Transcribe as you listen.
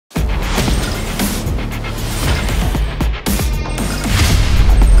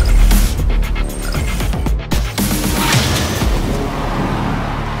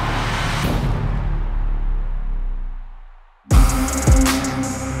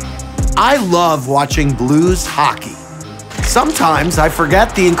I love watching Blues hockey. Sometimes I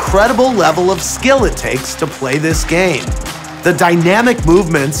forget the incredible level of skill it takes to play this game. The dynamic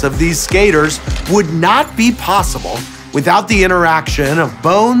movements of these skaters would not be possible without the interaction of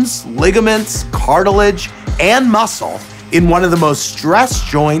bones, ligaments, cartilage, and muscle in one of the most stressed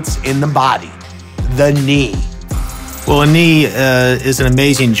joints in the body, the knee. Well, a knee is an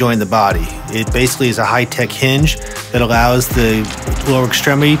amazing joint in the body. It basically is a high-tech hinge that allows the lower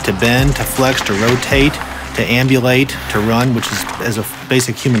extremity to bend, to flex, to rotate, to ambulate, to run, which is as a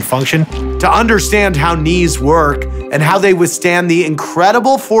basic human function. To understand how knees work and how they withstand the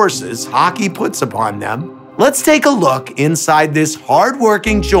incredible forces hockey puts upon them, let's take a look inside this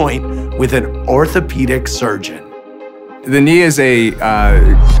hard-working joint with an orthopedic surgeon. The knee is a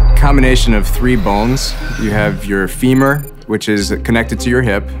combination of 3 bones. You have your femur, which is connected to your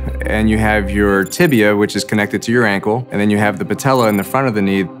hip, and you have your tibia, which is connected to your ankle, and then you have the patella in the front of the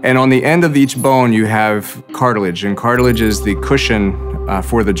knee. And on the end of each bone, you have cartilage, and cartilage is the cushion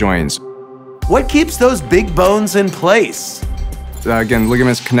for the joints. What keeps those big bones in place? Again,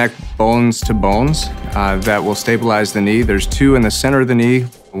 ligaments connect bones to bones that will stabilize the knee. There's 2 in the center of the knee.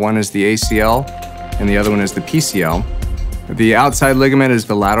 One is the ACL, and the other one is the PCL. The outside ligament is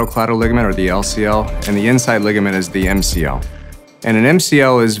the lateral collateral ligament, or the LCL, and the inside ligament is the MCL. And an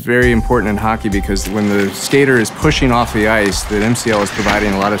MCL is very important in hockey because when the skater is pushing off the ice, the MCL is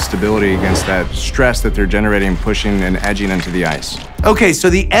providing a lot of stability against that stress that they're generating, pushing and edging into the ice. Okay, so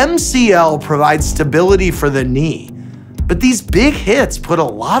the MCL provides stability for the knee, but these big hits put a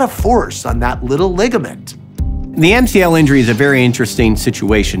lot of force on that little ligament. The MCL injury is a very interesting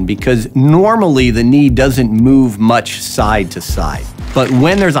situation because normally the knee doesn't move much side to side. But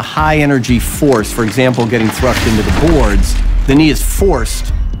when there's a high energy force, for example, getting thrust into the boards, the knee is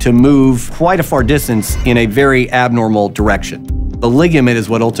forced to move quite a far distance in a very abnormal direction. The ligament is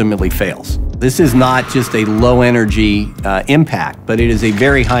what ultimately fails. This is not just a low energy impact, but it is a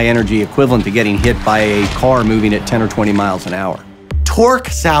very high energy equivalent to getting hit by a car moving at 10 or 20 miles an hour. Torque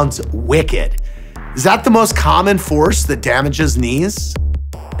sounds wicked. Is that the most common force that damages knees?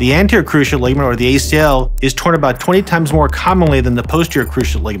 The anterior cruciate ligament, or the ACL, is torn about 20 times more commonly than the posterior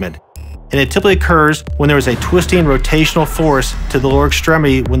cruciate ligament. And it typically occurs when there is a twisting rotational force to the lower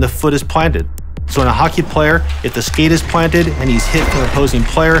extremity when the foot is planted. So in a hockey player, if the skate is planted and he's hit from an opposing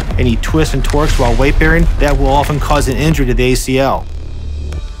player and he twists and torques while weight bearing, that will often cause an injury to the ACL.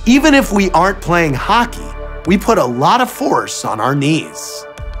 Even if we aren't playing hockey, we put a lot of force on our knees.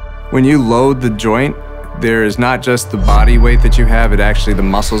 When you load the joint, there is not just the body weight that you have, it actually the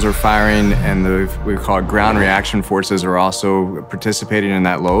muscles are firing, and we call it ground reaction forces are also participating in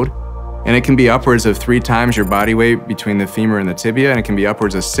that load. And it can be upwards of 3 times your body weight between the femur and the tibia, and it can be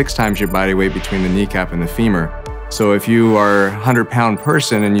upwards of 6 times your body weight between the kneecap and the femur. So if you are a 100-pound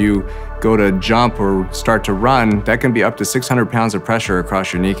person and you go to jump or start to run, that can be up to 600 pounds of pressure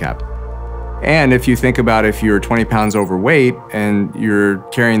across your kneecap. And if you think about if you're 20 pounds overweight and you're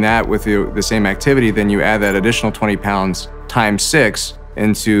carrying that with the same activity, then you add that additional 20 pounds times 6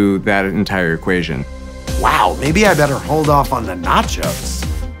 into that entire equation. Wow, maybe I better hold off on the nachos.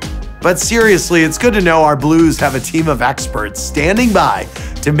 But seriously, it's good to know our Blues have a team of experts standing by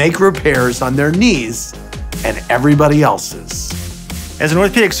to make repairs on their knees and everybody else's. As an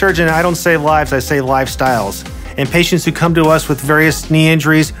orthopedic surgeon, I don't say lives, I say lifestyles. And patients who come to us with various knee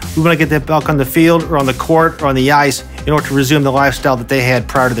injuries, we want to get them back on the field or on the court or on the ice in order to resume the lifestyle that they had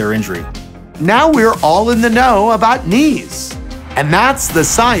prior to their injury. Now we're all in the know about knees. And that's the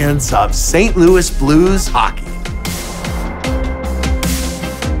science of St. Louis Blues hockey.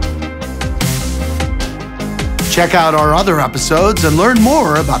 Check out our other episodes and learn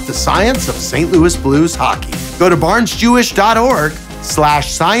more about the science of St. Louis Blues hockey. Go to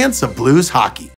barnesjewish.org/science of blues hockey.